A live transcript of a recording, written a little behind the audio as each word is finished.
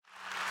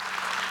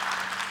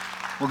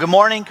Well, good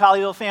morning,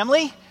 Colleyville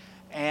family.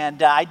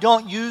 And I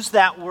don't use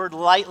that word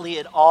lightly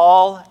at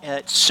all.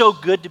 It's so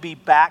good to be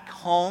back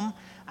home.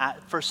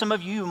 For some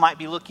of you who might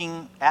be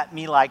looking at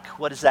me like,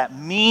 what does that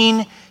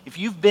mean? If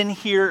you've been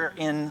here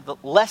in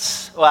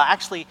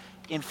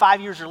in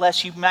 5 years or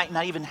less, you might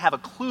not even have a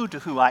clue to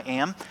who I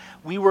am.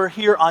 We were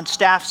here on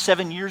staff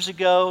 7 years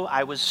ago.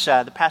 I was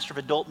the pastor of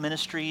adult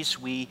ministries.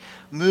 We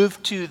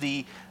moved to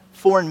the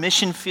foreign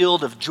mission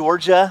field of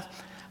Georgia,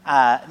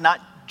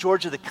 not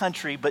Georgia the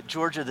country, but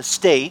Georgia the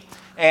state,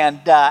 and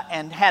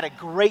had a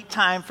great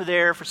time for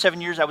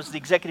 7 years. I was the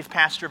executive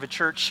pastor of a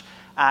church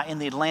in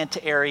the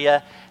Atlanta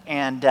area,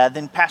 and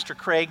then Pastor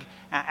Craig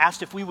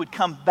asked if we would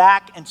come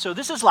back, and so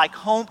this is like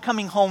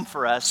coming home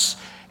for us.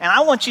 And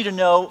I want you to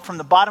know from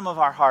the bottom of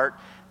our heart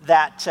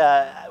that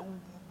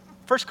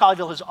First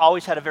Colleyville has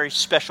always had a very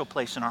special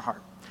place in our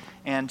heart.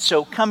 And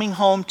so coming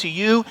home to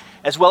you,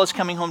 as well as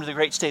coming home to the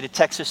great state of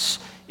Texas,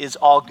 is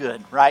all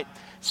good, right?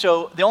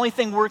 So the only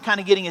thing we're kind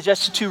of getting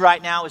adjusted to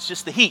right now is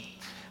just the heat.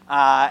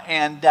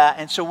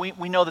 And so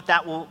we know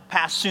that will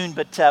pass soon,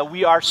 but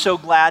we are so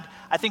glad.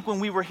 I think when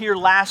we were here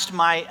last,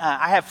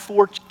 I have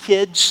 4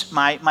 kids.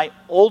 My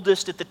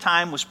oldest at the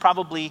time was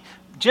probably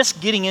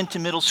just getting into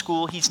middle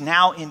school. He's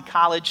now in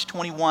college,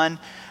 21. We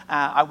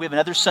have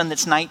another son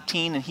that's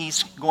 19, and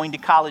he's going to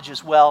college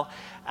as well.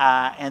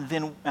 And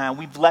then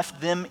we've left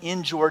them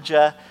in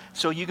Georgia,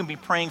 so you can be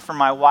praying for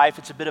my wife.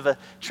 It's a bit of a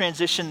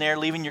transition there,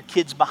 leaving your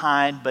kids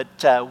behind, but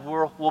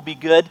we'll be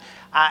good.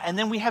 And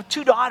then we have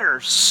 2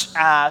 daughters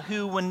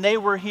who, when they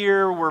were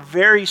here, were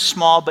very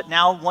small, but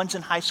now one's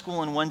in high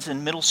school and one's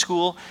in middle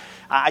school.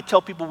 I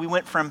tell people we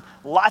went from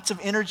lots of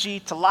energy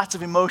to lots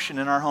of emotion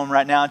in our home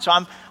right now, and so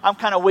I'm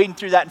kind of wading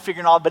through that and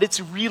figuring it all out, but it's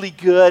really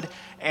good.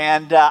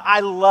 And I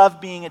love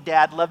being a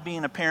dad, love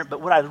being a parent, but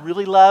what I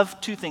really love,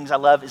 2 things I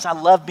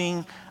love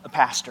being a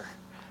pastor.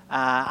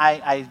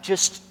 I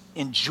just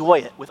enjoy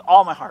it with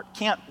all my heart.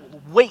 Can't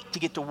wait to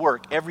get to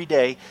work every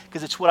day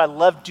because it's what I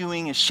love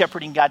doing is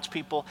shepherding God's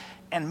people.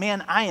 And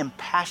man, I am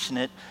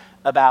passionate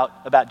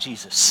about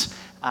Jesus.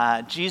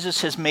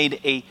 Jesus has made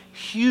a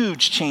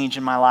huge change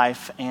in my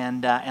life,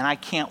 and I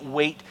can't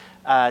wait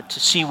to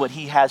see what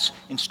he has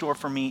in store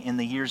for me in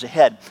the years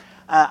ahead.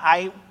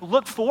 I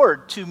look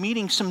forward to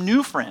meeting some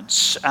new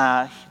friends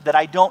that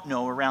I don't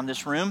know around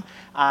this room,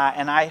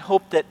 and I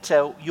hope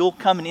that you'll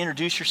come and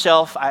introduce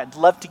yourself. I'd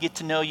love to get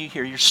to know you,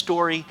 hear your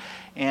story,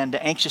 and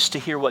anxious to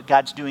hear what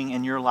God's doing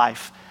in your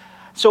life.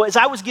 So as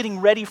I was getting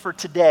ready for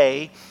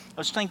today, I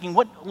was thinking,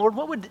 Lord,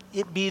 what would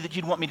it be that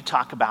you'd want me to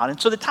talk about? And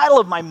so the title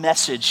of my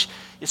message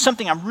is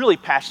something I'm really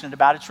passionate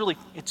about.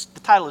 The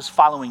title is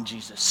Following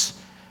Jesus.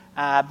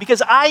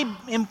 Because I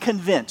am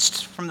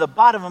convinced from the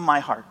bottom of my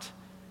heart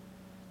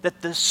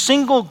that the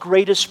single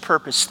greatest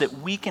purpose that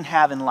we can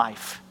have in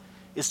life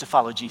is to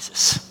follow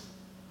Jesus.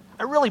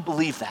 I really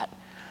believe that.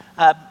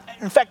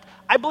 In fact,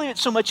 I believe it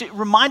so much, it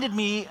reminded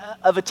me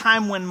of a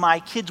time when my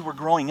kids were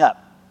growing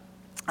up.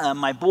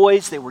 My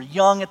boys, they were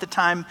young at the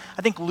time.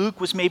 I think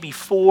Luke was maybe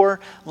 4.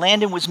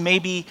 Landon was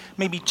maybe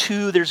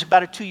 2. There's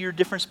about a 2-year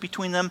difference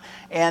between them.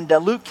 And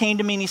Luke came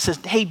to me and he says,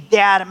 "Hey,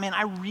 Dad, man,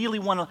 I really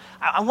want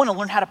to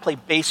learn how to play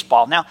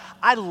baseball." Now,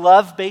 I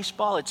love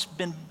baseball. It's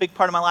been a big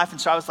part of my life. And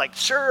so I was like,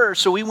 sure.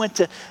 So we went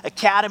to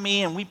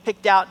Academy and we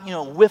picked out, a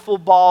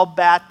wiffle ball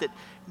bat that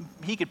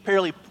he could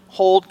barely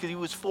hold because he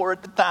was 4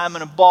 at the time,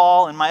 and a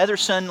ball. And my other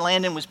son,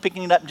 Landon, was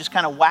picking it up and just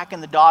kind of whacking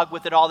the dog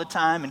with it all the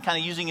time and kind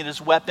of using it as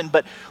a weapon.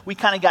 But we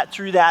kind of got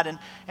through that.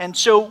 And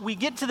so we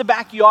get to the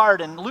backyard,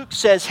 and Luke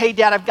says, "Hey,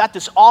 Dad, I've got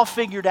this all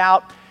figured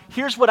out.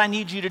 Here's what I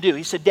need you to do."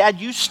 He said,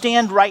 "Dad, you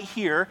stand right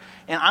here,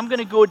 and I'm going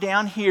to go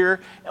down here,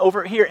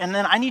 over here, and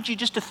then I need you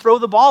just to throw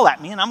the ball at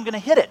me, and I'm going to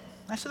hit it."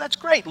 I said, "That's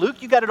great,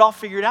 Luke. You got it all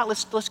figured out.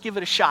 Let's give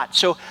it a shot."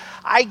 So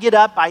I get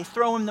up, I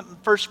throw him the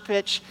first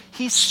pitch.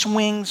 He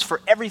swings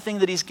for everything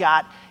that he's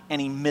got,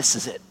 and he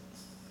misses it.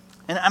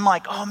 And I'm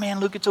like, "Oh man,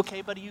 Luke, it's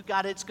okay, buddy. You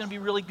got it. It's going to be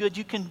really good.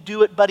 You can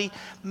do it, buddy.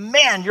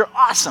 Man, you're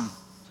awesome."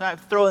 So I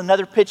throw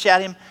another pitch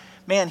at him.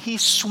 Man, he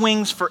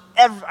swings for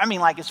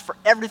it's for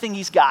everything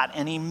he's got,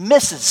 and he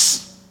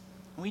misses.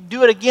 We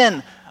do it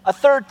again, a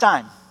 3rd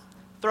time.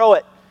 Throw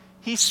it.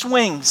 He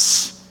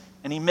swings,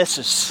 and he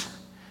misses.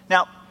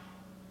 Now,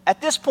 at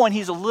this point,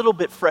 he's a little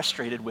bit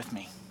frustrated with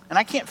me, and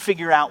I can't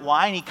figure out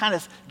why, and he kind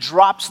of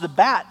drops the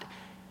bat,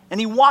 and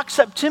he walks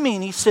up to me,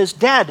 and he says,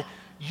 "Dad,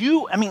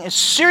 as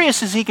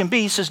serious as he can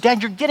be, he says,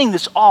 'Dad, you're getting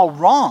this all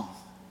wrong.'"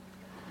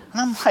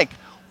 And I'm like,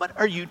 "What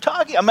are you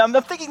talking?" I'm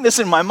thinking this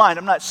in my mind.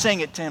 I'm not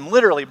saying it to him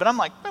literally, but I'm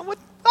like, What?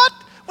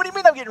 What do you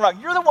mean I'm getting it wrong?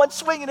 You're the one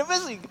swinging and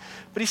missing."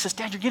 But he says,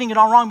 "Dad, you're getting it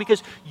all wrong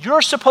because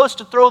you're supposed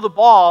to throw the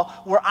ball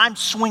where I'm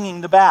swinging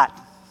the bat."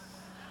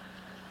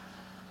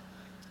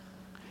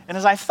 And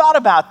as I thought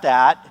about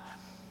that,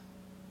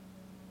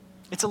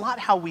 it's a lot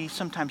how we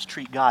sometimes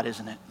treat God,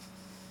 isn't it?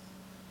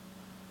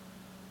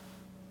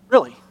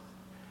 Really.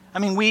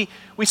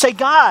 We say,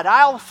 "God,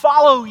 I'll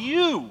follow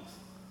you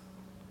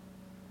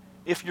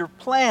if your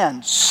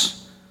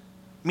plans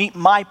meet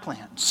my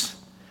plans.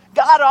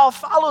 God, I'll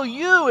follow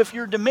you if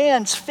your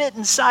demands fit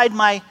inside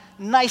my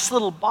nice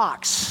little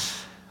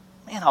box.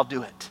 Man, I'll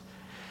do it."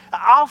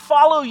 I'll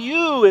follow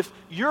you if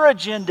your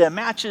agenda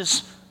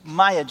matches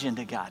my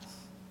agenda, God.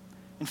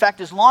 In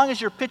fact, as long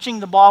as you're pitching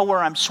the ball where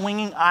I'm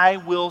swinging, I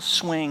will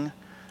swing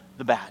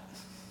the bat.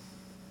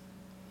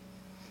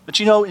 But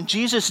in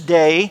Jesus'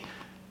 day,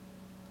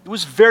 it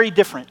was very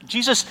different.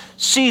 Jesus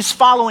sees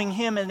following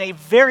him in a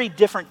very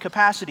different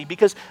capacity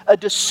because a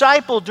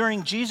disciple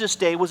during Jesus'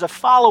 day was a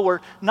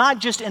follower not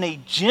just in a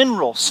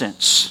general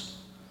sense,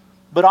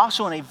 but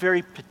also in a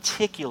very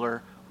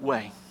particular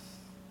way.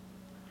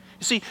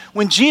 You see,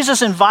 when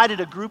Jesus invited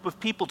a group of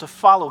people to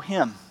follow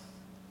him,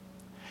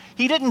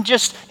 he didn't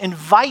just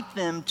invite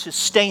them to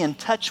stay in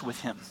touch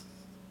with him.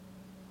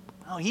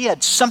 No, he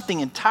had something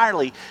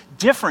entirely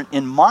different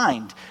in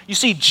mind. You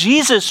see,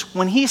 Jesus,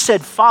 when he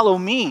said, "Follow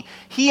me,"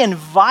 he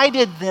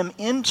invited them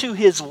into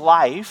his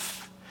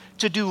life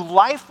to do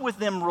life with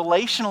them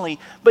relationally,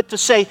 but to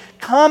say,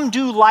 "Come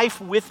do life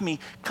with me.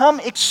 Come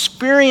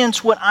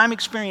experience what I'm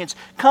experiencing.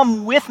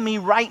 Come with me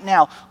right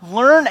now.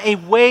 Learn a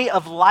way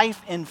of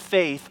life and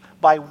faith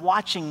by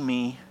watching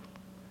me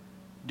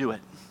do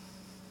it."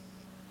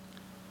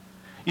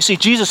 You see,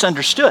 Jesus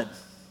understood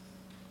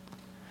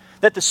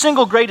that the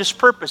single greatest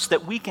purpose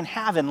that we can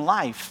have in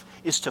life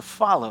is to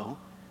follow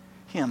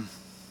him.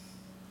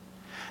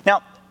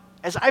 Now,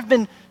 as I've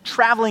been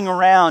traveling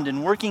around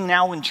and working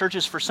now in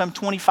churches for some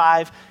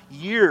 25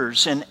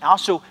 years and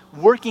also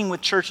working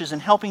with churches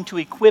and helping to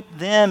equip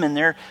them and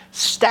their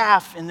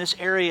staff in this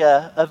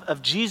area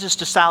of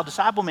Jesus-style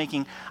disciple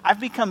making, I've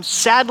become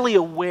sadly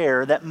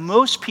aware that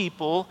most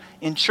people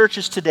in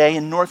churches today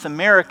in North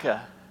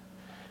America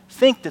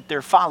think that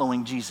they're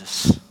following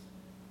Jesus.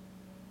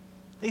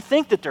 They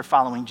think that they're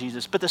following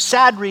Jesus. But the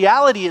sad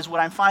reality is, what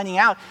I'm finding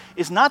out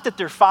is not that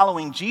they're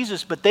following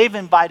Jesus, but they've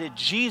invited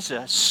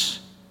Jesus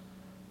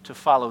to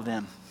follow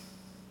them.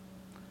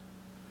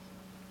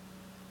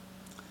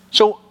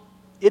 So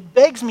it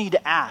begs me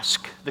to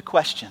ask the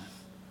question,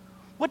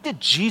 what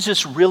did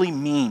Jesus really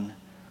mean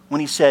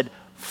when he said,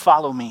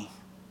 "Follow me"?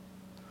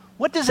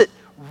 What does it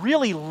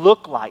really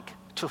look like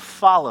to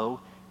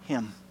follow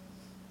him?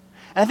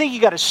 And I think you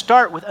got to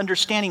start with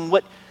understanding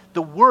what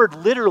the word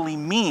literally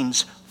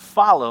means,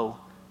 "follow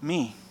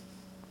me."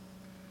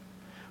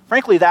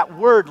 Frankly, that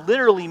word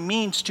literally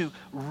means to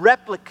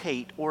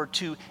replicate or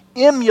to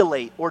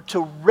emulate or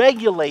to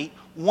regulate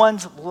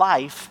one's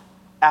life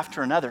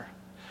after another.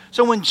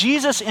 So when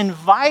Jesus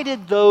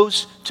invited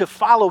those to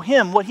follow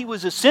him, what he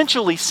was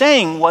essentially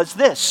saying was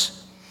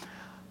this: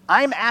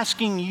 I'm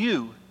asking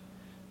you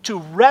to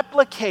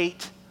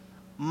replicate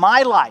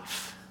my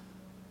life,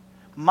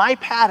 my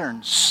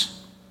patterns,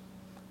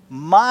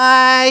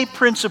 my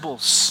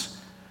principles,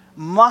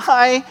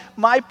 my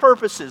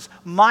purposes,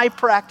 my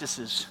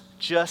practices,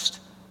 just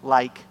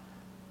like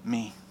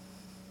me.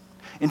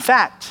 In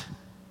fact,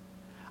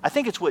 I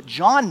think it's what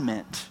John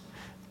meant.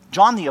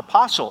 John the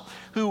Apostle,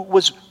 who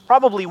was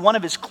probably one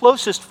of his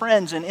closest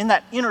friends, and in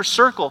that inner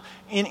circle,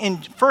 in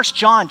 1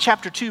 John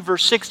chapter 2,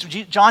 verse 6,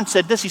 John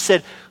said this, he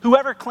said,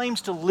 "Whoever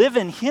claims to live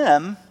in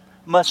him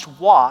must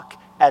walk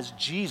as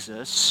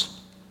Jesus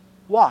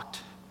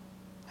walked."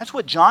 That's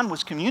what John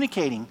was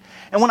communicating.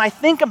 And when I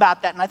think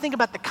about that, and I think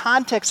about the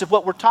context of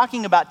what we're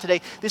talking about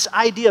today, this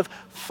idea of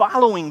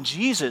following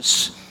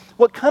Jesus,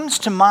 what comes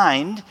to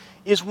mind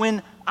is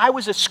when I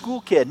was a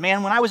school kid.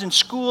 Man, when I was in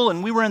school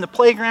and we were in the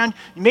playground,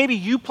 maybe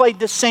you played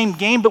this same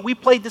game, but we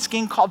played this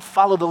game called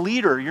Follow the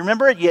Leader. You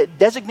remember it? You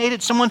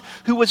designated someone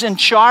who was in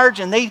charge,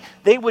 and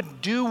they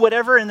would do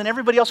whatever, and then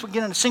everybody else would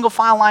get in a single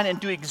file line and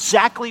do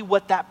exactly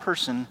what that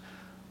person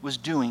was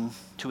doing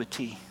to a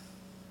T.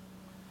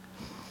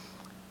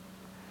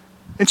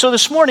 And so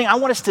this morning, I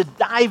want us to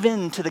dive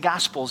into the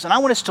Gospels, and I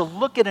want us to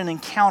look at an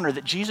encounter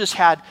that Jesus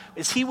had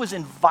as he was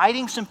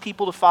inviting some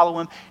people to follow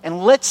him,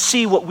 and let's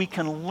see what we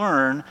can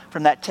learn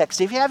from that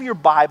text. If you have your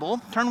Bible,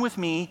 turn with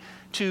me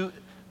to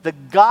the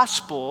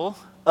Gospel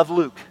of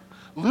Luke.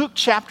 Luke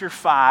chapter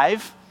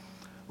 5,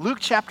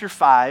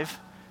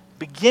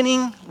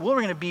 beginning, we're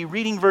going to be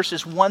reading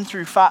verses 1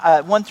 through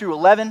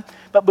 11,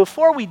 but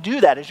before we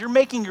do that, as you're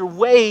making your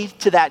way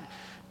to that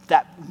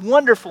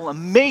wonderful,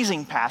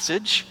 amazing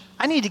passage,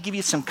 I need to give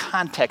you some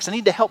context. I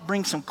need to help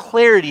bring some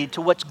clarity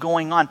to what's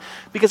going on.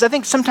 Because I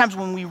think sometimes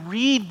when we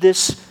read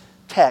this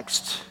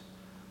text,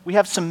 we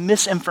have some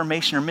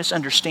misinformation or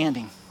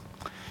misunderstanding.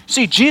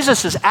 See,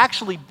 Jesus has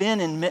actually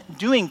been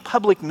doing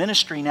public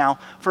ministry now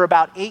for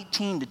about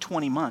 18 to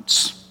 20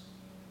 months.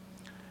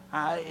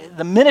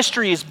 The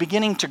ministry is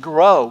beginning to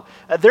grow.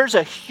 There's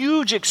a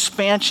huge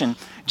expansion.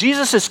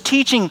 Jesus is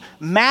teaching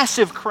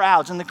massive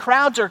crowds, and the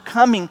crowds are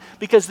coming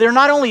because they're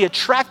not only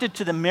attracted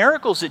to the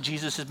miracles that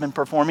Jesus has been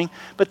performing,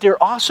 but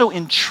they're also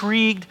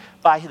intrigued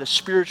by the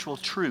spiritual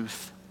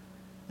truth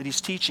that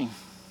he's teaching.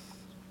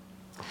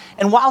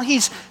 And while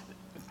he's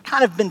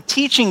kind of been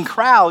teaching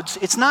crowds,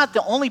 it's not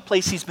the only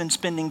place he's been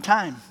spending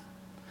time.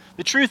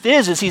 The truth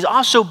is he's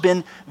also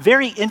been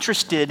very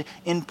interested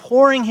in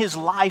pouring his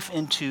life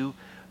into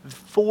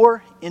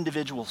 4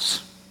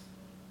 individuals.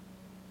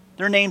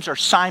 Their names are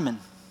Simon,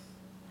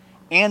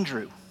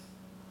 Andrew,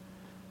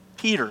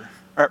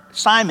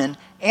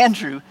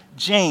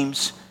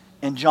 James,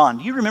 and John.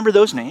 Do you remember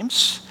those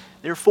names?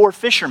 They're 4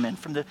 fishermen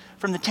from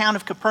the town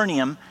of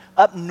Capernaum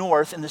up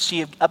north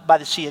up by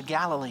the Sea of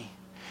Galilee.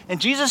 And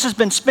Jesus has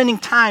been spending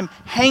time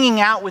hanging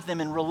out with them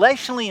and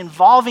relationally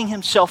involving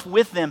himself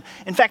with them.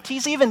 In fact,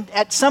 he's even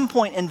at some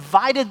point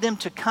invited them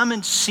to come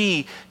and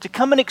see, to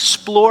come and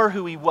explore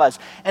who he was.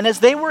 And as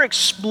they were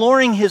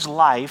exploring his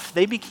life,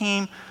 they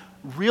became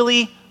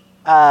really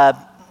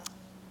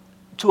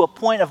to a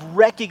point of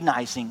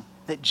recognizing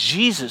that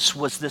Jesus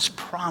was this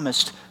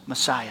promised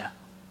Messiah.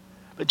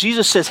 But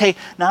Jesus says, hey,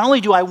 not only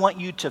do I want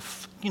you to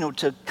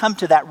come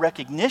to that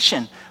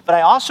recognition, but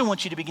I also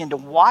want you to begin to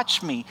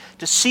watch me,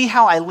 to see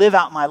how I live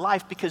out my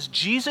life, because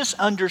Jesus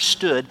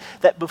understood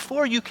that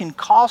before you can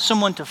call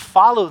someone to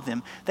follow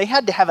them, they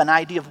had to have an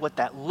idea of what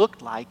that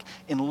looked like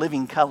in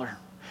living color.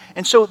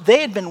 And so they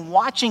had been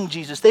watching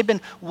Jesus. They've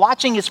been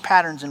watching his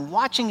patterns and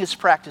watching his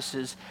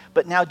practices,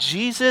 but now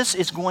Jesus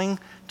is going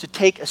to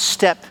take a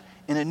step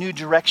in a new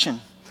direction.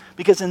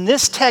 Because in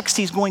this text,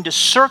 he's going to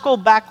circle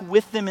back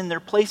with them in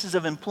their places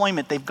of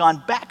employment. They've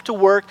gone back to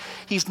work.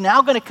 He's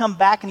now going to come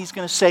back and he's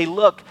going to say,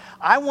 look,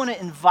 I want to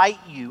invite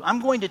you.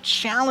 I'm going to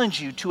challenge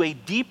you to a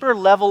deeper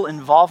level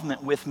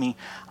involvement with me.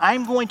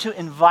 I'm going to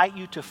invite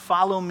you to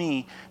follow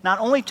me. Not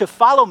only to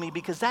follow me,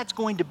 because that's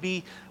going to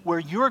be where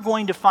you're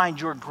going to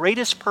find your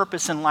greatest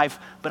purpose in life,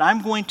 but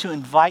I'm going to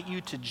invite you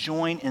to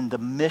join in the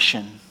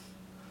mission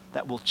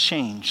that will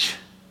change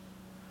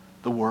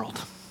the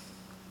world.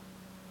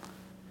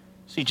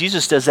 See,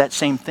 Jesus does that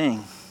same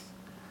thing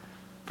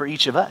for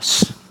each of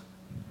us.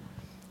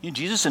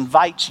 Jesus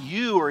invites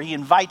you, or he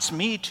invites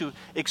me, to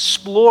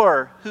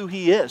explore who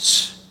he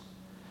is.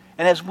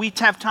 And as we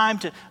have time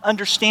to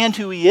understand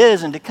who he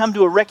is and to come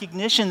to a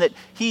recognition that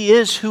he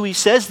is who he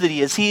says that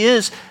he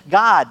is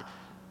God.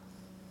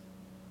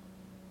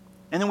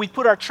 And then we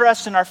put our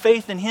trust and our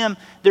faith in him,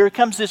 there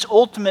comes this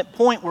ultimate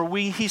point where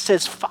he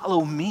says,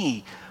 follow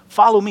me,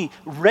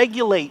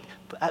 regulate,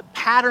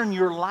 pattern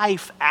your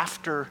life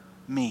after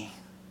me.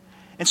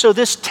 And so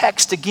this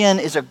text, again,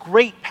 is a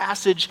great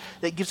passage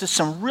that gives us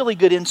some really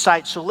good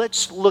insight. So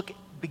let's look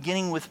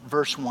beginning with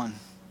verse 1.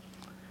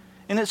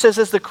 And it says,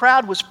 as the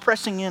crowd was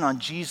pressing in on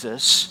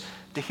Jesus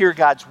to hear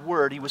God's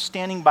word, he was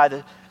standing by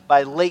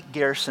Lake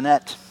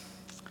Gernesaret.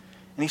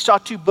 And he saw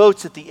 2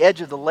 boats at the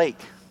edge of the lake.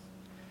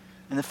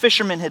 And the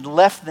fishermen had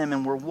left them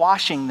and were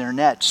washing their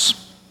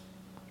nets.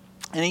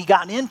 And he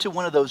got into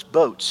one of those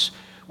boats,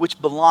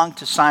 which belonged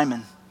to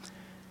Simon.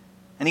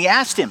 And he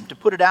asked him to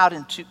put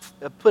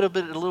a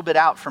little bit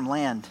out from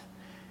land.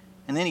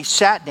 And then he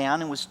sat down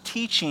and was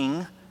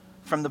teaching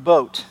from the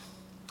boat.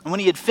 And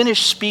when he had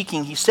finished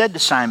speaking, he said to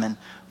Simon,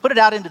 put it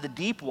out into the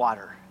deep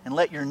water and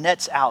let your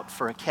nets out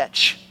for a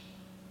catch.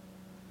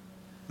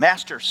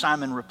 Master,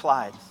 Simon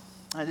replied.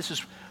 This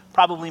is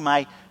probably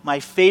my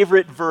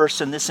favorite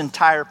verse in this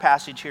entire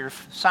passage here.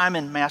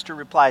 Simon, Master,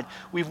 replied,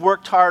 we've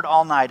worked hard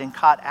all night and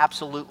caught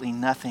absolutely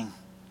nothing.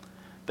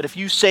 But if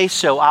you say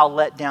so, I'll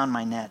let down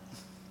my net.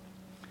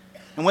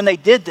 And when they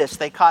did this,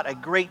 they caught a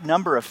great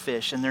number of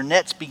fish, and their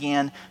nets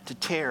began to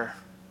tear.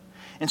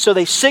 And so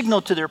they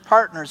signaled to their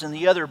partners in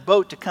the other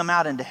boat to come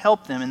out and to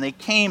help them. And they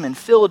came and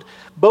filled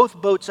both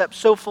boats up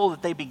so full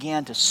that they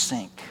began to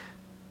sink.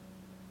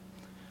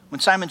 When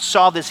Simon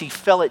saw this, he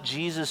fell at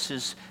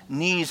Jesus'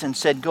 knees and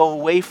said, go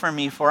away from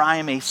me, for I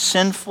am a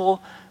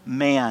sinful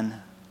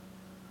man,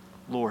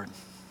 Lord.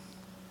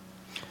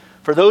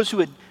 For those who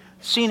had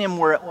seen him,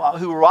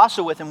 who were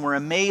also with him, were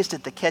amazed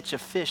at the catch of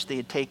fish they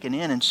had taken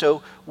in, and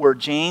so were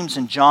James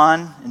and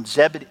John and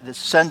Zebedee, the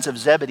sons of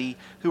Zebedee,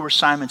 who were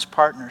Simon's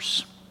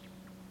partners.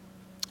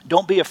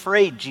 Don't be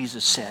afraid,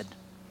 Jesus said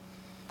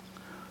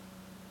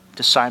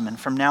to Simon.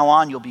 From now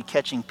on, you'll be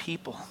catching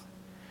people.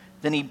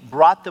 Then he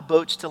brought the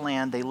boats to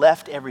land. They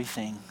left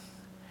everything,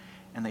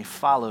 and they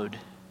followed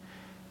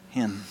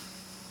him.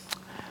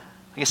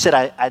 Like I said,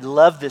 I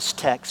love this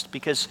text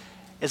because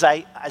as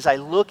I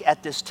look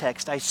at this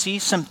text, I see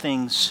some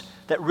things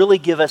that really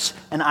give us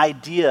an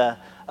idea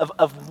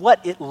of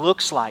what it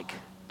looks like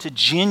to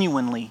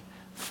genuinely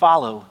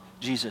follow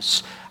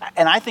Jesus.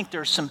 And I think there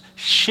are some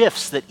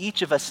shifts that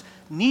each of us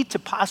need to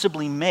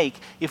possibly make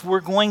if we're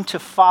going to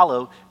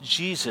follow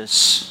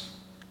Jesus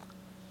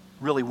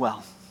really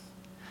well.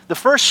 The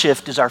first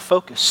shift is our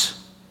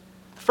focus.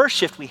 The first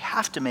shift we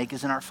have to make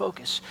is in our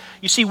focus.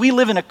 You see, we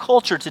live in a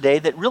culture today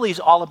that really is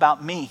all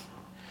about me.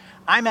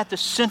 I'm at the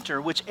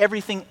center, which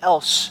everything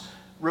else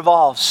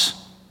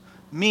revolves.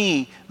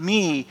 Me,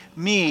 me,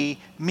 me,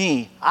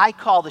 me. I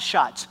call the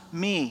shots.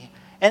 Me.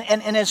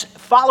 And as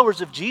followers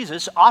of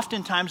Jesus,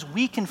 oftentimes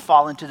we can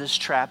fall into this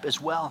trap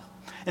as well.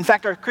 In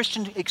fact, our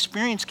Christian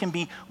experience can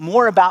be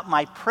more about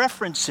my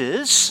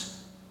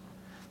preferences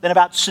than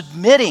about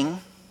submitting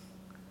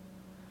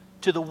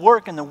to the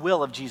work and the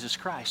will of Jesus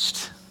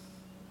Christ.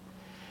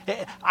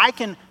 I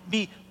can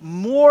be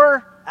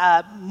more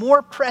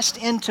pressed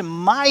into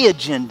my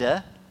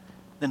agenda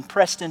than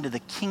pressed into the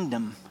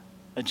kingdom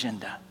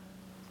agenda.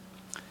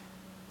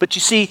 But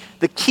you see,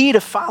 the key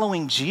to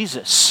following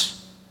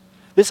Jesus,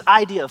 this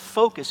idea of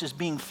focus, is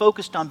being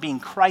focused on being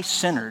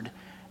Christ-centered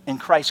and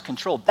Christ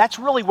controlled. That's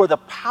really where the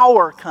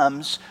power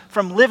comes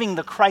from living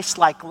the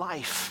Christ-like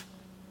life.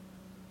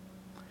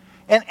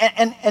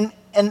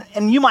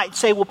 And you might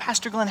say, well,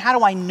 Pastor Glenn, how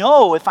do I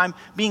know if I'm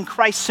being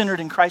Christ-centered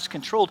and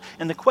Christ-controlled?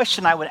 And the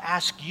question I would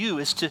ask you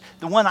is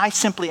the one I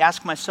simply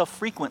ask myself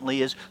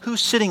frequently is,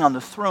 who's sitting on the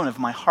throne of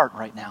my heart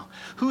right now?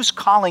 Who's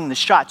calling the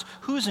shots?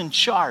 Who's in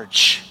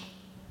charge?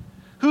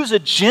 Whose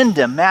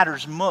agenda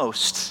matters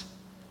most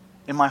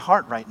in my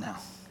heart right now?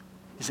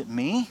 Is it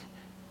me?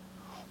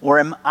 Or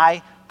am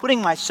I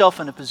putting myself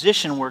in a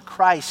position where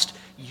Christ,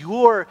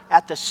 you're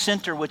at the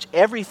center which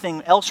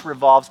everything else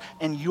revolves,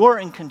 and you're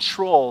in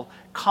control,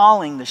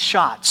 calling the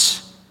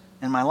shots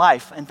in my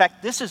life? In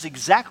fact, this is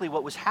exactly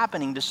what was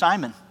happening to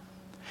Simon.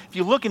 If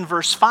you look in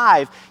verse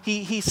 5,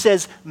 he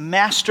says,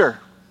 Master.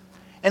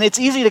 And it's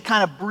easy to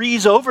kind of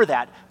breeze over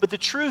that. But the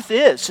truth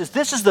is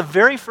this is the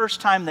very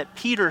first time that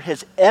Peter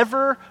has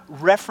ever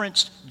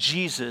referenced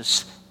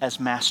Jesus as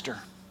Master.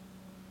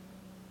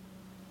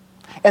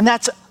 And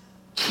that's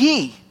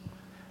key,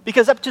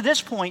 because up to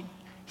this point,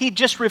 he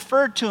just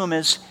referred to him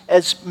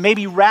as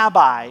maybe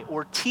rabbi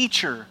or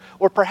teacher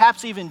or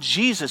perhaps even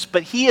Jesus.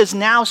 But he is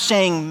now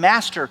saying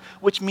Master,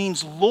 which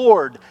means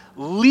Lord,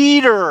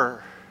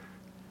 leader.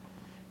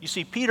 You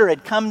see, Peter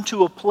had come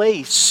to a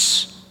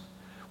place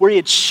where he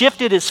had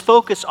shifted his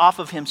focus off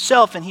of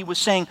himself, and he was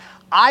saying,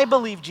 I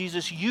believe,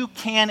 Jesus, you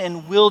can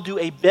and will do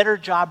a better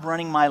job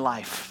running my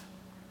life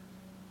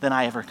than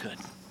I ever could.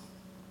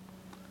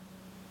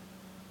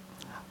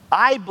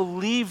 I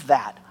believe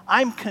that.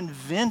 I'm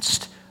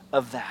convinced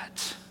of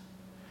that.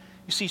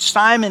 You see,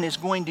 Simon is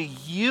going to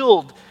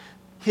yield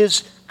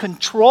his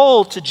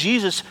control to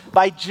Jesus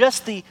by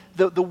just the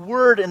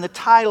word and the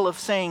title of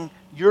saying,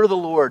 you're the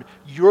Lord,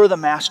 you're the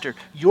Master,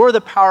 you're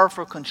the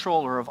powerful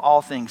controller of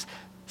all things.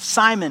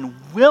 Simon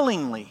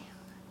willingly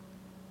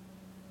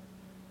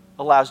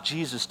allows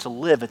Jesus to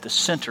live at the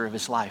center of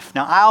his life.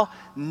 Now, I'll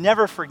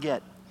never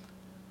forget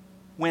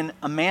when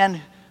a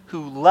man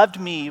who loved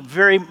me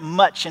very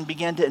much and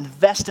began to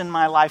invest in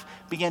my life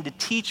began to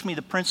teach me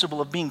the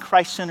principle of being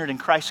Christ-centered and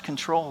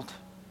Christ-controlled.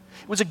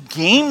 It was a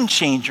game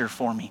changer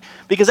for me,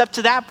 because up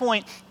to that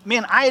point,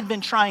 man, I had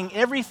been trying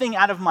everything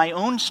out of my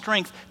own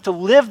strength to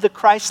live the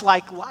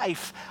Christ-like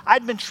life.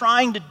 I'd been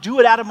trying to do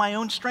it out of my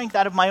own strength,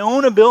 out of my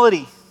own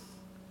ability.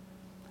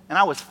 And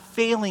I was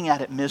failing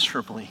at it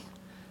miserably.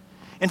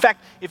 In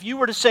fact, if you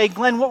were to say,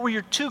 Glenn, what were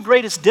your two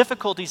greatest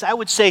difficulties? I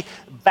would say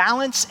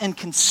balance and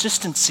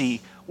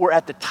consistency were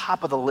at the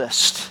top of the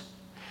list.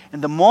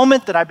 And the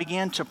moment that I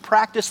began to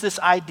practice this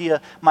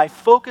idea, my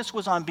focus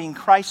was on being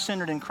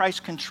Christ-centered and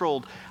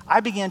Christ-controlled. I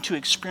began to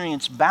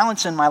experience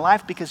balance in my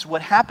life, because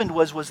what happened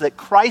was that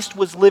Christ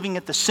was living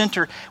at the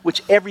center,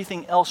 which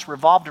everything else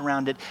revolved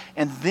around it.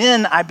 And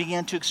then I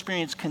began to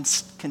experience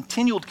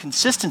continual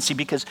consistency,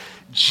 because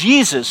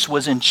Jesus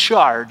was in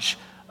charge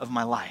of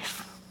my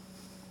life.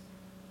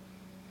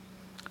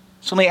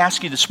 So let me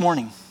ask you this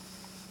morning,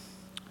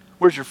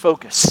 where's your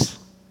focus?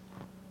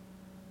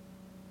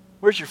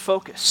 Where's your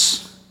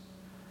focus?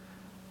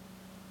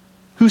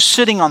 Who's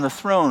sitting on the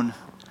throne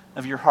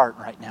of your heart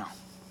right now?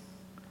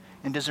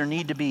 And does there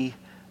need to be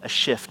a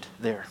shift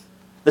there?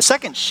 The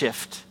second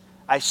shift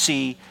I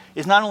see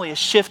is not only a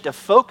shift of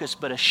focus,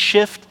 but a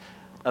shift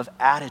of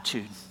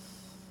attitude.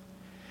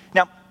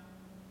 Now,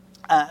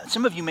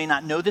 some of you may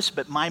not know this,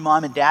 but my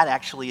mom and dad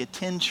actually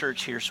attend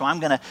church here. So I'm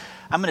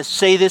gonna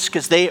say this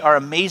because they are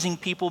amazing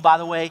people, by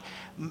the way.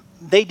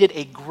 They did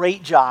a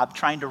great job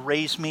trying to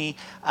raise me.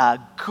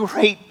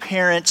 Great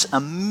parents,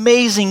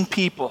 amazing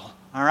people.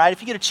 All right,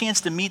 if you get a chance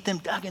to meet them,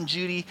 Doug and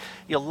Judy,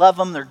 you'll love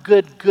them. They're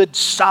good,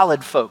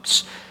 solid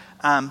folks.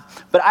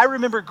 But I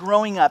remember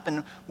growing up,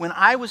 and when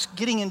I was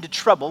getting into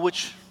trouble,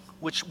 which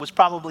was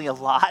probably a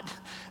lot,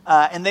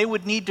 and they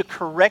would need to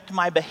correct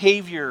my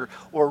behavior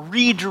or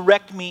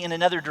redirect me in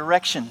another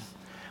direction,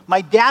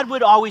 my dad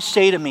would always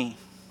say to me,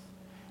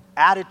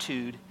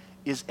 attitude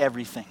is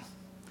everything.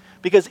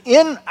 Because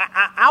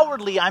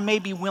outwardly, I may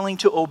be willing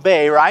to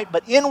obey, right?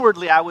 But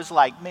inwardly, I was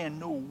like, man,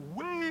 no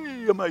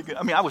way am I going to.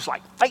 I mean, I was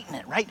like fighting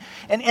it, right?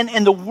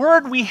 And the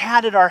word we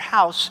had at our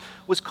house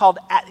was called,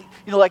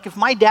 like if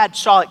my dad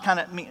saw it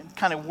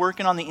kind of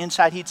working on the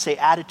inside, he'd say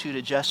attitude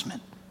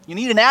adjustment. You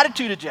need an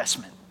attitude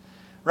adjustment,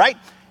 right?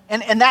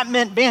 And that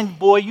meant, man,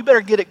 boy, you better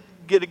get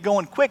it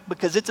going quick,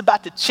 because it's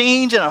about to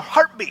change in a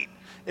heartbeat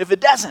if it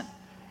doesn't.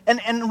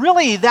 And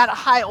really, that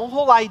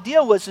whole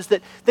idea was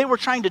that they were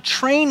trying to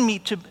train me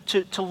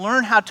to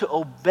learn how to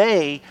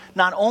obey,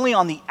 not only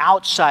on the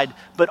outside,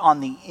 but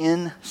on the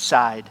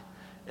inside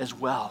as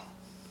well.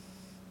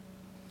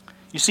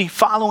 You see,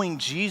 following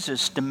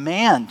Jesus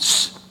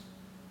demands,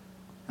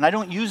 and I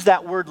don't use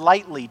that word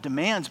lightly,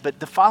 demands, but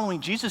the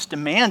following Jesus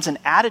demands an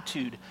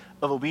attitude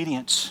of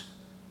obedience.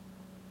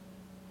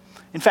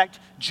 In fact,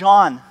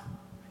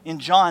 in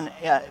John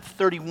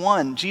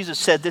 31, Jesus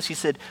said this. He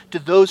said, to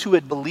those who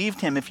had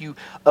believed him, if you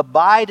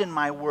abide in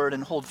my word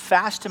and hold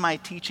fast to my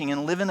teaching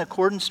and live in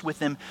accordance with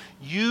them,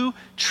 you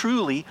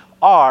truly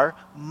are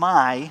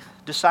my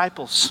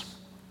disciples.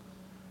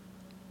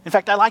 In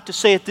fact, I like to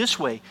say it this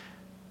way.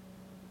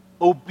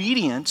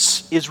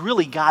 Obedience is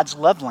really God's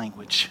love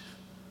language.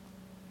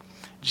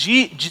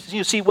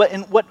 You see,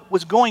 what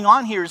was going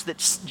on here is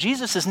that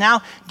Jesus is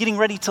now getting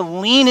ready to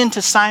lean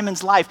into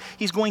Simon's life.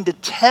 He's going to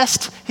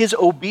test his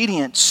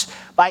obedience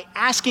by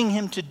asking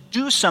him to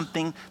do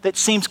something that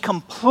seems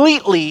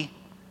completely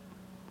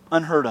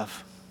unheard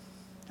of.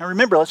 Now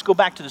remember, let's go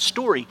back to the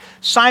story.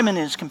 Simon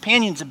and his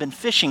companions have been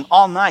fishing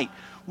all night.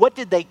 What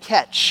did they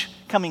catch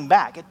coming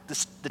back?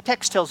 The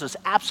text tells us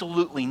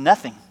absolutely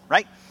nothing,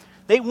 right?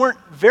 They weren't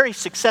very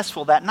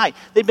successful that night.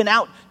 They'd been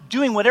out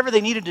doing whatever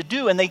they needed to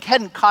do, and they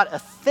hadn't caught a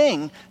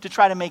thing to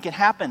try to make it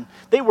happen.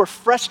 They were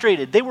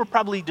frustrated. They were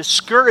probably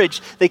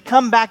discouraged. They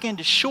come back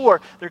into shore.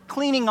 They're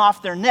cleaning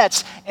off their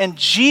nets, and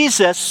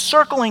Jesus,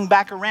 circling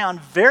back around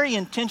very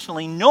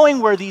intentionally, knowing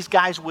where these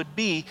guys would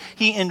be,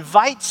 he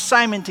invites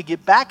Simon to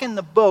get back in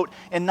the boat,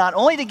 and not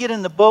only to get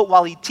in the boat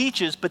while he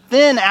teaches, but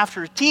then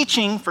after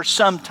teaching for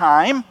some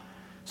time,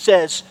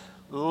 says,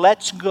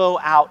 let's go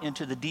out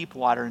into the deep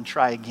water and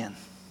try again.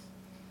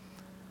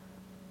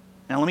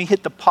 Now let me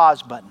hit the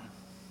pause button,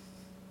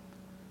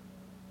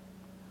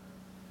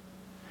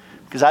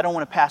 because I don't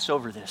want to pass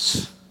over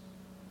this.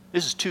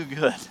 This is too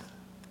good.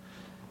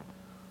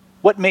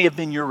 What may have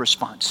been your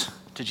response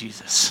to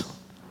Jesus?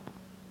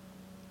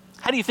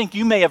 How do you think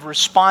you may have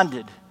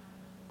responded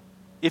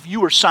if you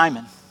were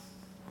Simon?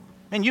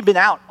 Man, you've been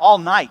out all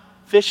night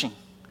fishing.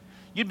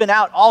 You'd been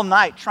out all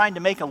night trying to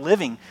make a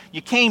living.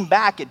 You came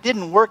back, it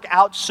didn't work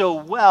out so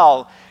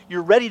well.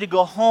 You're ready to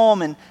go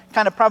home and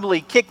kind of probably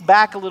kick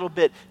back a little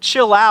bit,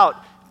 chill out,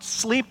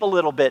 sleep a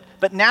little bit.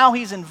 But now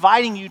he's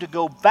inviting you to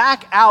go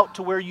back out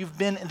to where you've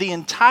been the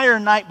entire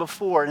night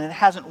before, and it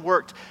hasn't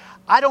worked.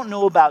 I don't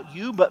know about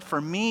you, but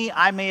for me,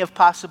 I may have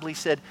possibly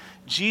said,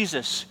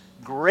 Jesus,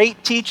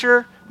 great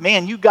teacher,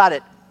 man, you got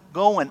it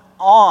going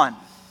on.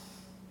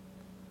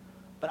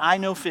 But I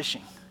know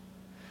fishing.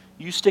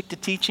 You stick to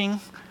teaching,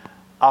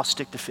 I'll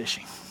stick to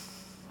fishing.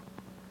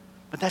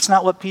 But that's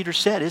not what Peter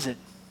said, is it?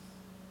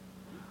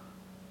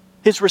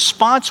 His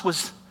response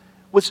was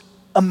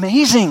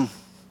amazing.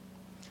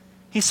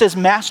 He says,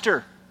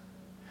 Master,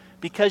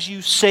 because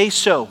you say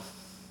so.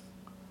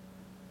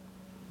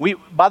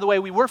 By the way,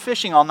 we were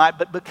fishing all night,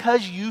 but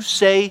because you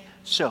say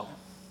so,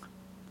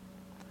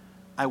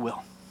 I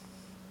will.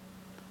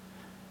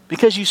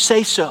 Because you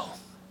say so,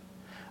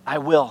 I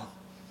will.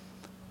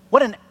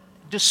 What a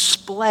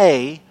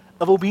display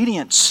of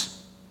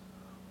obedience.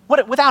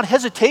 Without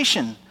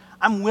hesitation,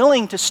 I'm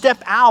willing to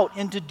step out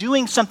into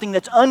doing something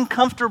that's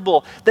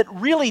uncomfortable, that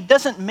really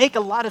doesn't make a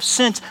lot of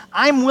sense.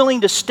 I'm willing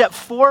to step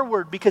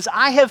forward because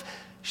I have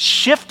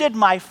shifted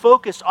my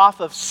focus off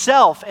of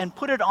self and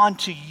put it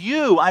onto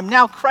you. I'm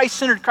now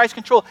Christ-centered,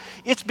 Christ-controlled.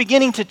 It's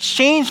beginning to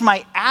change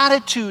my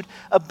attitude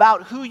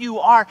about who you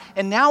are.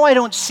 And now I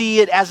don't see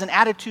it as an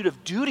attitude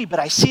of duty, but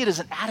I see it as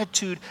an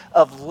attitude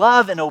of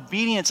love and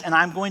obedience. And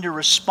I'm going to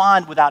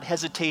respond without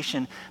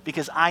hesitation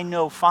because I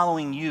know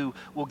following you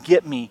will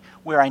get me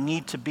where I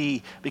need to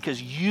be, because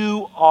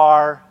you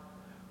are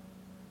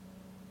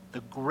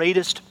the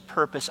greatest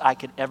purpose I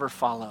could ever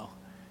follow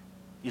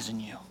is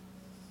in you.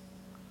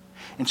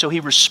 And so he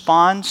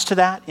responds to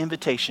that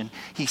invitation.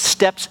 He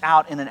steps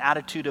out in an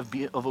attitude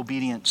of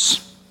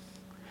obedience.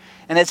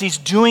 And as he's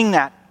doing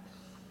that,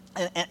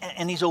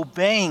 and he's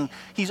obeying,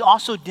 he's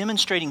also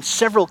demonstrating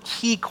several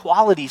key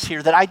qualities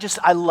here that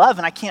I love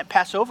and I can't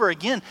pass over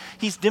again.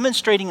 He's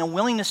demonstrating a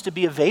willingness to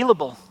be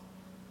available.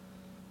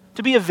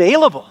 To be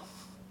available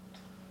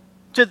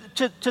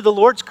to the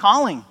Lord's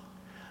calling.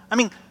 I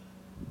mean,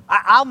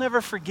 I'll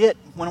never forget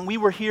when we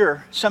were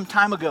here some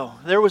time ago.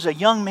 There was a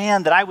young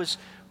man that I was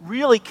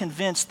really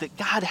convinced that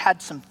God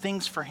had some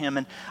things for him,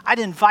 and I'd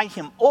invite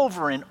him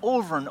over and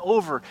over and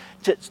over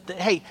to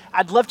hey,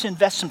 I'd love to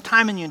invest some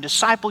time in you and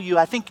disciple you.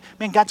 I think,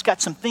 man, God's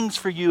got some things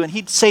for you. And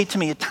he'd say to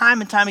me time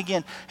and time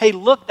again, hey,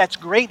 look, that's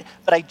great,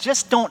 but I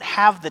just don't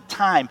have the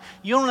time.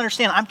 You don't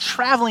understand. I'm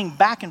traveling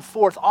back and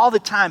forth all the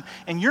time,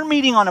 and you're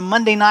meeting on a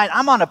Monday night.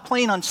 I'm on a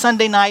plane on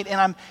Sunday night, and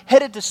I'm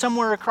headed to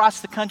somewhere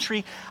across the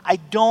country. I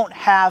don't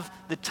have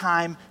the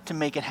time to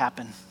make it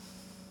happen.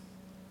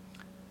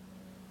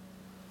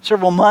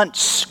 Several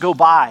months go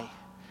by,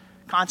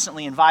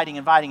 constantly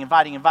inviting.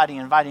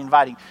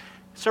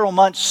 Several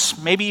months,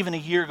 maybe even a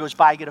year goes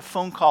by. I get a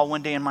phone call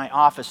one day in my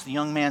office. The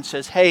young man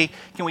says, hey,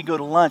 can we go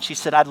to lunch? He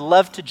said, I'd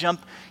love to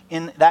jump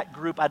in that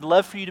group. I'd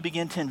love for you to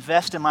begin to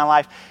invest in my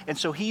life. And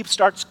so he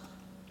starts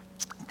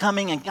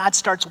coming, and God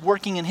starts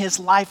working in his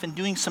life and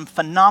doing some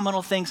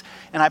phenomenal things.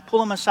 And I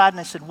pull him aside and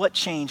I said, what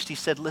changed? He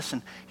said,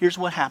 listen, here's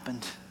what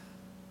happened.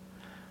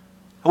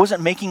 I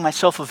wasn't making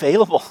myself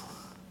available.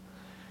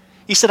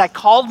 He said, I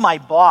called my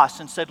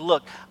boss and said,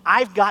 look,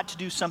 I've got to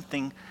do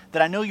something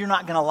that I know you're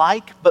not going to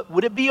like, but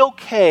would it be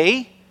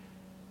okay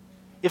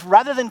if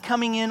rather than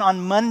coming in on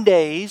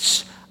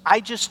Mondays, I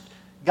just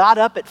got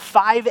up at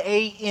 5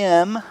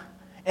 a.m.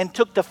 and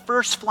took the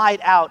first flight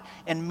out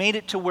and made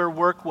it to where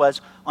work was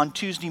on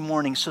Tuesday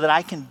morning so that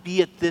I can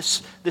be at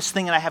this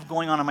thing that I have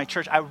going on in my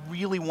church. I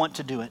really want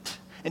to do it.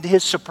 And to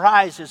his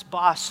surprise, his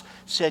boss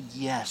said,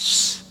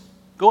 yes,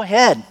 go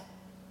ahead.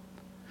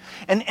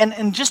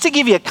 And just to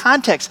give you a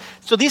context,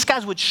 so these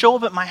guys would show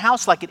up at my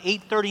house like at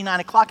 8:30, 9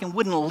 o'clock and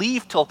wouldn't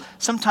leave till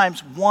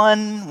sometimes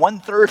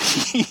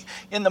 1:30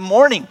 in the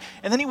morning.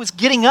 And then he was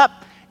getting up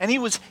and he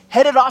was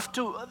headed off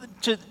to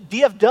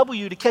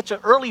DFW to catch an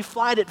early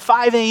flight at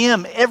 5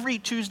 a.m. every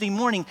Tuesday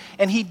morning.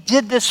 And he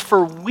did this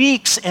for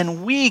weeks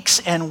and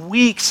weeks and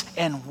weeks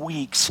and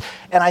weeks.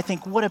 And I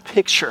think, what a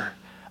picture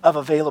of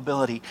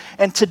availability.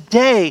 And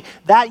today,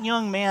 that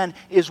young man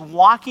is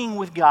walking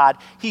with God.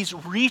 He's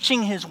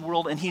reaching his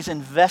world and he's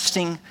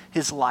investing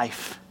his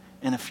life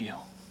in a few.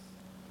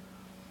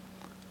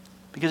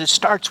 Because it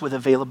starts with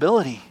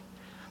availability.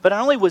 But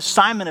not only was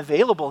Simon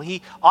available,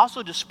 he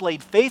also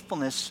displayed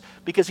faithfulness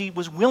because he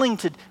was willing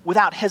to,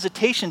 without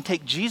hesitation,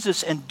 take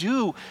Jesus and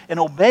do and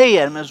obey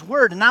him, his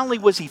word. And not only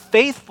was he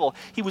faithful,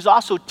 he was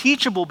also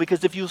teachable,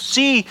 because if you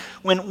see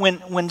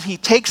when he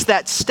takes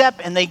that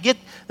step and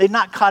they've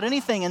not caught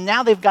anything and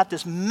now they've got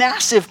this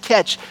massive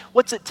catch,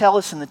 what's it tell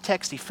us in the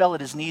text? He fell at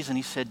his knees and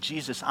he said,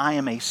 Jesus, I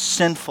am a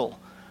sinful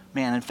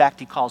man. In fact,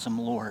 he calls him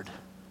Lord.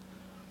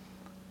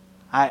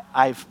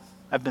 I've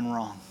been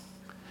wrong.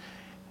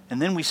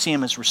 And then we see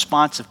him as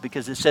responsive,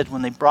 because it said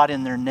when they brought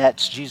in their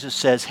nets, Jesus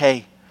says,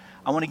 hey,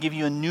 I want to give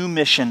you a new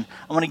mission.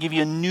 I want to give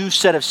you a new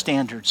set of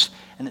standards.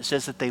 And it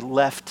says that they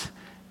left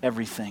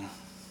everything.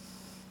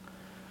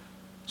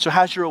 So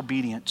how's your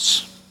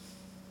obedience?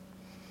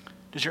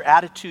 Does your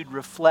attitude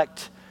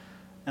reflect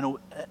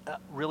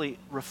really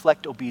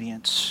reflect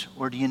obedience,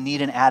 or do you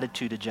need an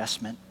attitude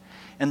adjustment?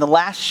 And the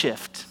last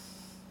shift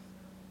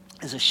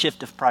is a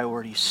shift of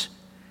priorities.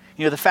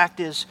 You know, the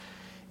fact is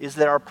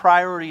that our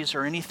priorities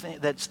are anything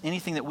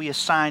that we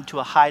assign to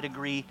a high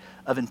degree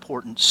of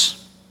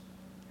importance.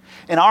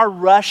 In our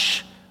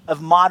rush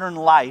of modern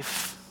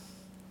life,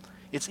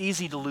 it's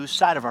easy to lose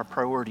sight of our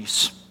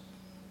priorities.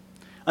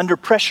 Under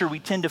pressure, we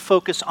tend to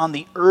focus on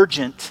the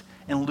urgent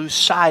and lose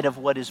sight of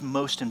what is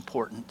most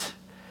important.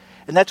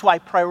 And that's why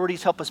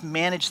priorities help us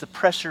manage the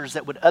pressures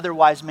that would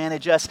otherwise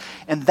manage us.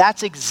 And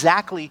that's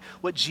exactly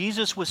what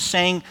Jesus was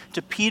saying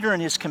to Peter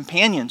and his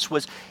companions,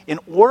 was in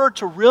order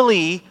to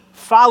really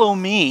follow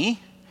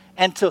me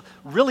and to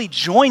really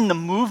join the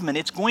movement,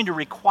 it's going to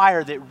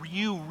require that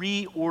you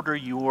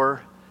reorder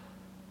your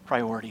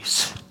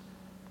priorities.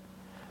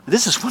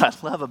 This is what I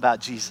love about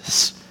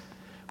Jesus.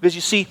 Because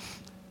you see,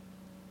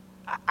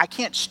 I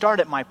can't start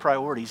at my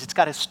priorities. It's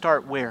got to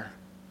start where?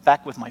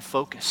 Back with my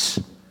focus.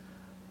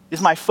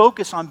 Is my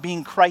focus on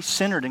being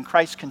Christ-centered and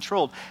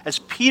Christ-controlled? As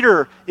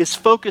Peter is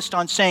focused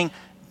on saying,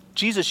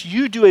 Jesus,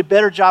 you do a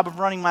better job of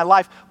running my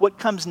life. What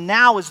comes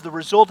now is the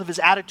result of his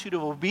attitude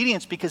of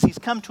obedience, because he's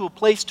come to a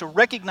place to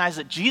recognize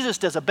that Jesus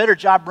does a better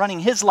job running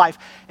his life.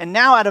 And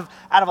now out of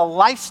a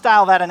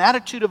lifestyle, an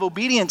attitude of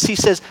obedience, he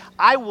says,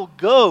 I will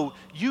go.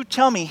 You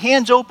tell me,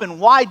 hands open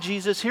wide,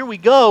 Jesus, here we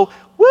go.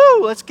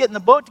 Woo, let's get in the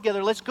boat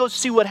together. Let's go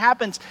see what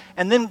happens.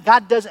 And then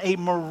God does a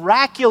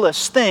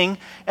miraculous thing.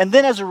 And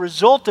then as a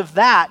result of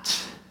that,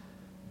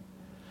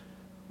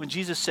 when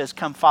Jesus says,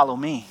 come follow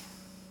me,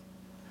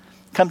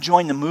 come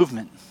join the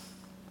movement,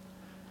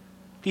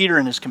 Peter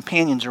and his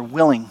companions are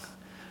willing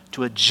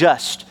to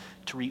adjust,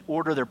 to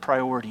reorder their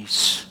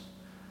priorities.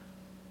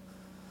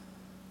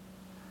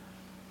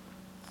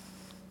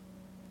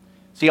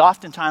 See,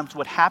 oftentimes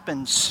what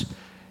happens,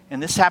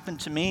 and this happened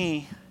to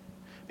me,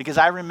 because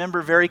I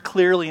remember very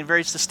clearly and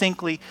very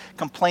distinctly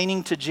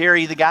complaining to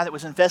Jerry, the guy that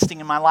was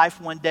investing in my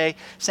life one day,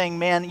 saying,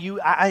 "Man,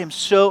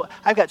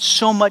 I've got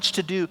so much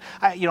to do.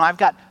 I've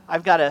got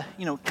to,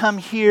 come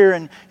here,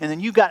 and then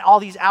you got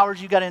all these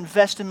hours you got to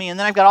invest in me, and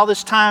then I've got all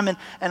this time, and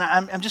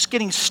I'm just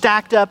getting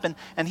stacked up."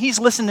 And he's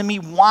listening to me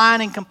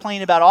whine and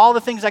complain about all the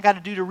things I got to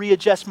do to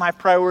readjust my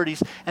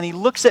priorities. And he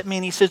looks at me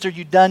and he says, "Are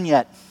you done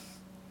yet?"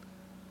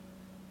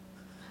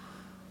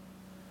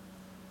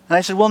 And I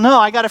said, "Well, no,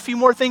 I got a few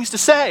more things to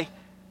say."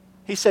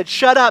 He said,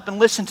 "Shut up and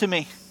listen to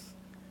me."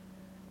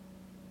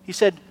 He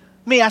said,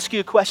 "Let me ask you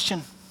a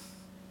question.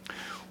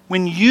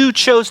 When you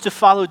chose to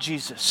follow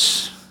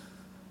Jesus,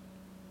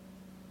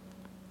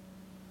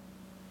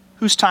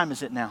 whose time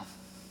is it now?"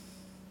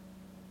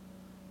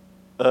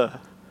 But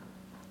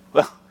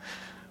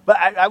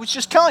I was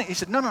just telling you. He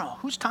said, no,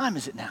 whose time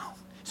is it now?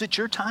 Is it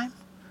your time?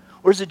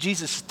 Or is it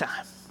Jesus'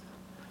 time?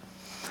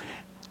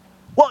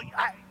 Well,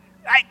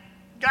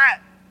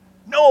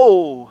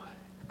 no.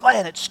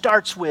 Glenn, it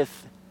starts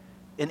with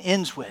and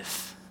ends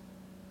with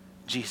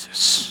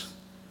Jesus.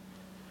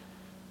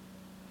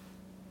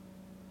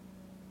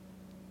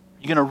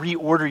 You're going to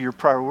reorder your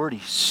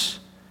priorities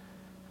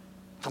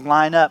to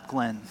line up,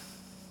 Glenn,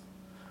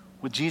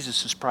 with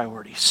Jesus'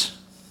 priorities.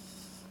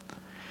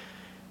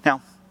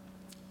 Now,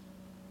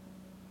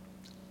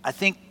 I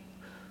think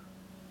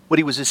what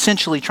he was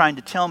essentially trying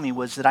to tell me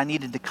was that I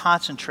needed to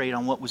concentrate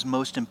on what was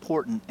most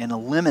important and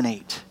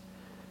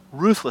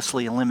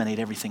ruthlessly eliminate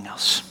everything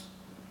else.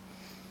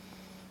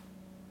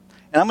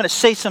 And I'm going to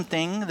say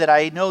something that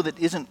I know that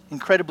isn't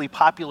incredibly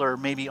popular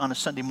maybe on a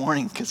Sunday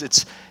morning, because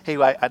it's, hey,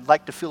 I'd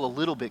like to feel a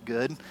little bit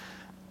good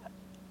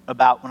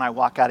about when I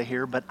walk out of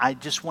here, but I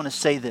just want to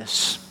say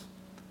this.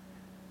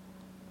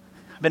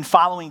 I've been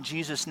following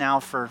Jesus now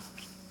for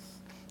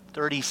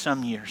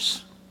 30-some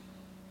years.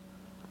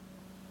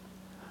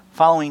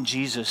 Following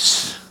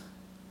Jesus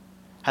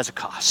has a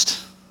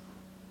cost.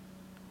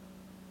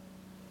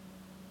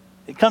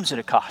 It comes at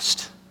a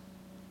cost.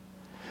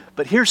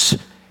 But here's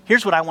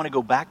what I want to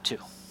go back to.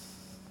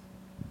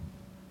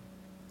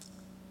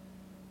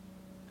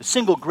 The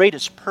single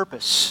greatest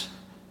purpose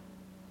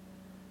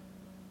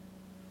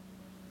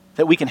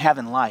that we can have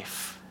in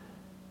life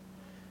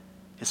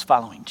is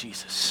following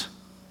Jesus.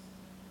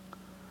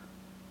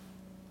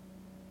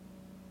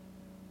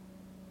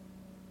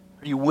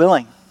 Are you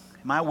willing?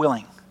 Am I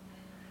willing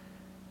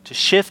to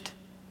shift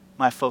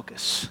my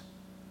focus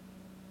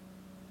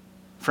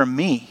from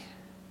me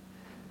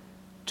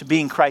to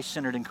being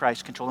Christ-centered and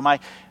Christ-controlled?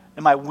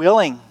 Am I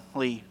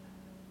willingly,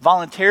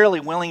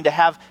 voluntarily willing to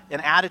have an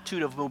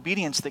attitude of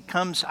obedience that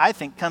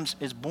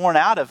is born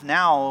out of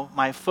now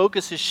my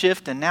focus is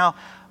shift, and now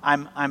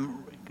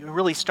I'm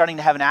really starting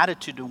to have an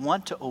attitude to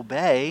want to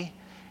obey,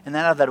 and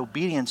then out of that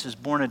obedience is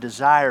born a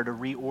desire to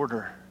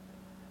reorder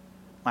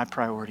my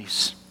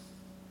priorities.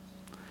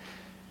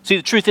 See,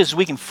 the truth is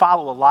we can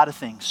follow a lot of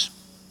things.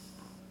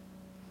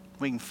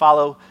 We can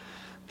follow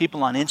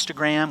people on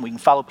Instagram. We can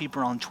follow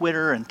people on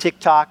Twitter and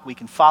TikTok. We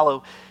can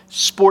follow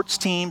sports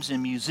teams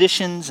and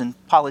musicians and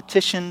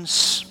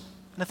politicians.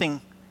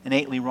 Nothing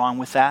innately wrong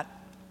with that.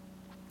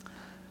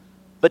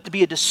 But to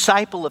be a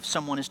disciple of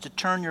someone is to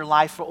turn your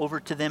life over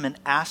to them and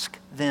ask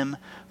them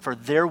for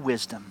their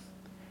wisdom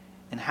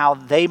and how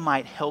they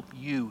might help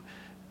you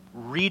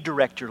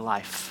redirect your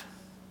life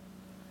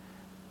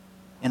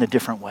in a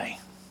different way.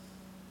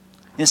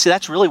 And see,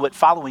 that's really what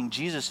following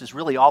Jesus is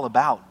really all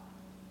about.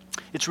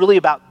 It's really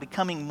about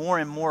becoming more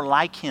and more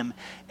like him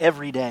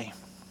every day.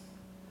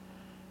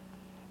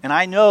 And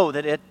I know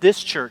that at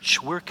this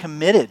church, we're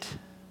committed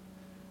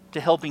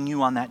to helping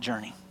you on that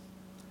journey.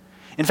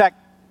 In fact,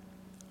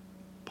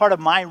 part of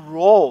my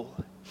role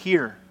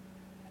here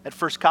at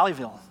First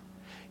Colleyville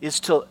is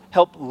to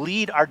help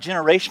lead our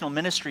generational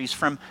ministries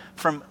from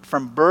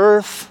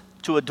birth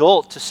to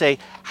adult, to say,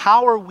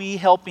 how are we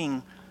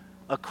helping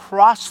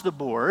across the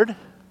board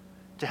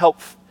to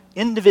help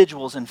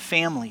individuals and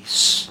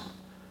families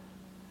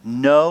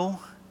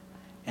know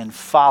and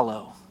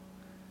follow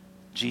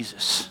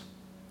Jesus.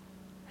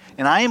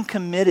 And I am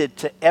committed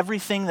to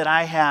everything that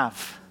I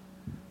have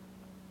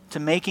to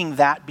making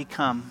that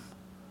become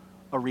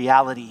a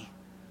reality,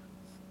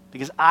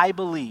 because I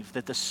believe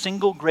that the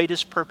single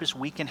greatest purpose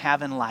we can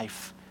have in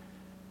life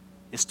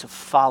is to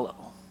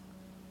follow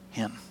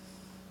him.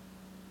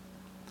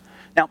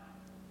 Now,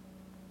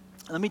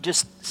 let me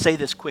just say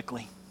this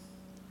quickly.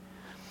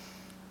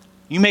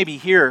 You may be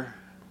here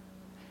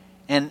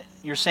and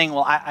you're saying,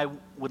 well, I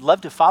would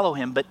love to follow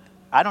him, but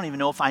I don't even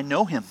know if I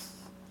know him.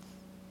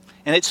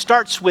 And it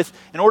starts with,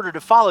 in order to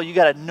follow, you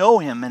got to know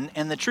him.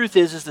 And the truth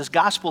is this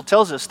gospel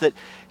tells us that,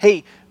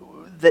 hey,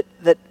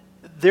 that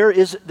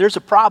there's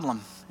a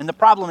problem. And the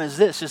problem is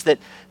this, is that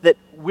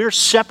we're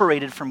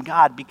separated from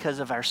God because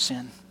of our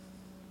sin.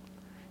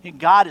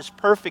 God is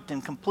perfect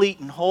and complete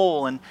and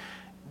whole, and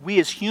we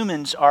as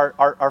humans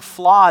are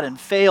flawed and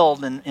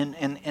failed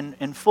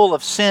and full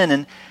of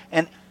sin,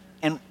 and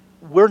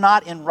we're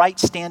not in right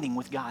standing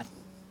with God.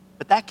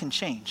 But that can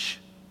change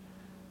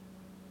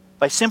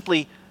by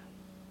simply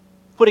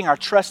putting our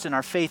trust and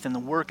our faith in the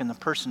work and the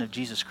person of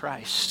Jesus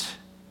Christ.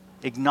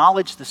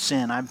 Acknowledge the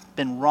sin. I've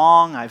been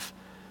wrong.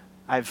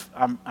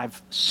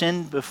 I've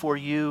sinned before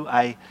you.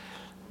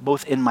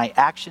 Both in my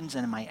actions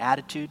and in my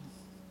attitude.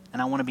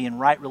 And I want to be in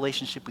right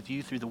relationship with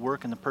you through the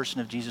work and the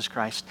person of Jesus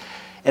Christ.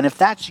 And if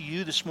that's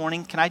you this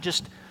morning, can I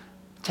just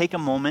take a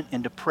moment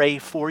and to pray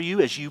for you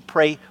as you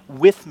pray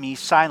with me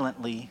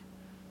silently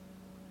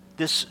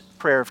this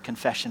prayer of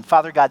confession.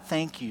 Father God,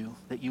 thank you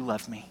that you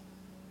love me.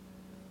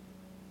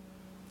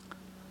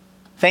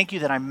 Thank you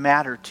that I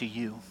matter to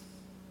you.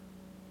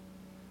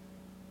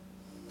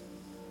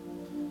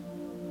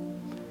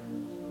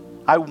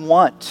 I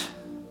want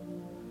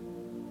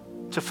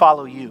to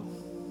follow you.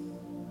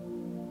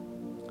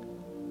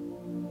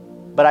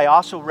 But I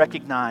also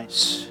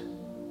recognize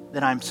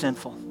that I'm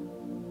sinful.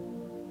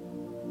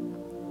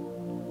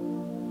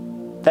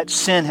 That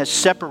sin has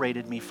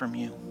separated me from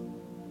you.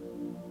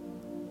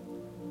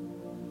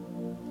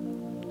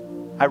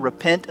 I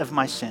repent of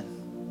my sin.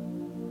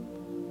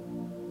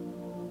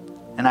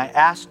 And I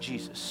ask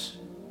Jesus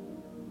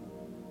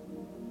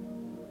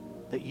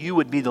that you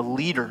would be the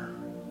leader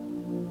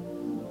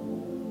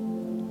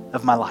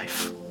of my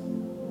life.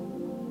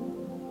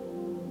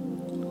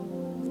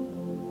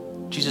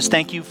 Jesus,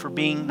 thank you for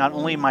being not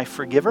only my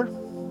forgiver,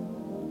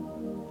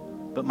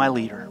 but my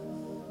leader.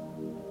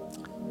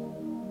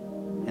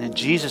 And in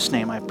Jesus'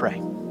 name I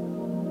pray.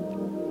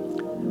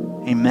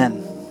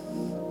 Amen.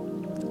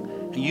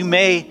 You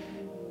may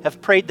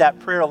have prayed that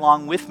prayer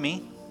along with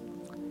me,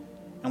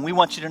 and we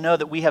want you to know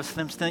that we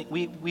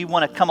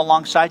want to come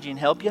alongside you and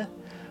help you.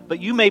 But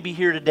you may be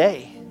here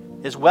today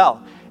as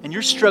well, and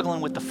you're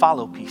struggling with the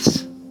follow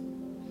piece.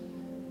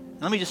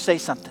 And let me just say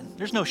something.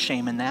 There's no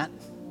shame in that.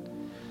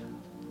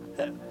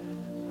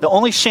 The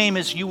only shame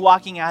is you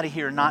walking out of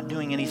here not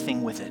doing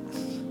anything with it.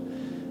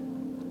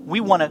 We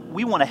want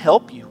to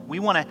help you. We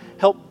want to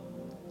help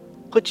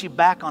put you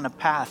back on a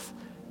path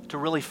to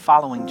really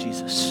following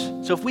Jesus.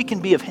 So if we can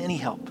be of any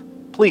help,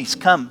 please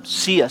come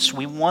see us.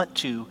 We want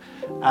to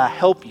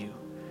help you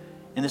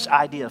in this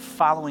idea of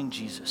following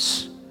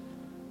Jesus,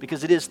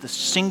 because it is the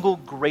single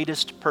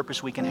greatest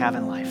purpose we can have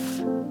in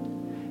life,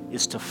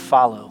 is to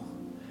follow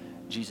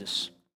Jesus.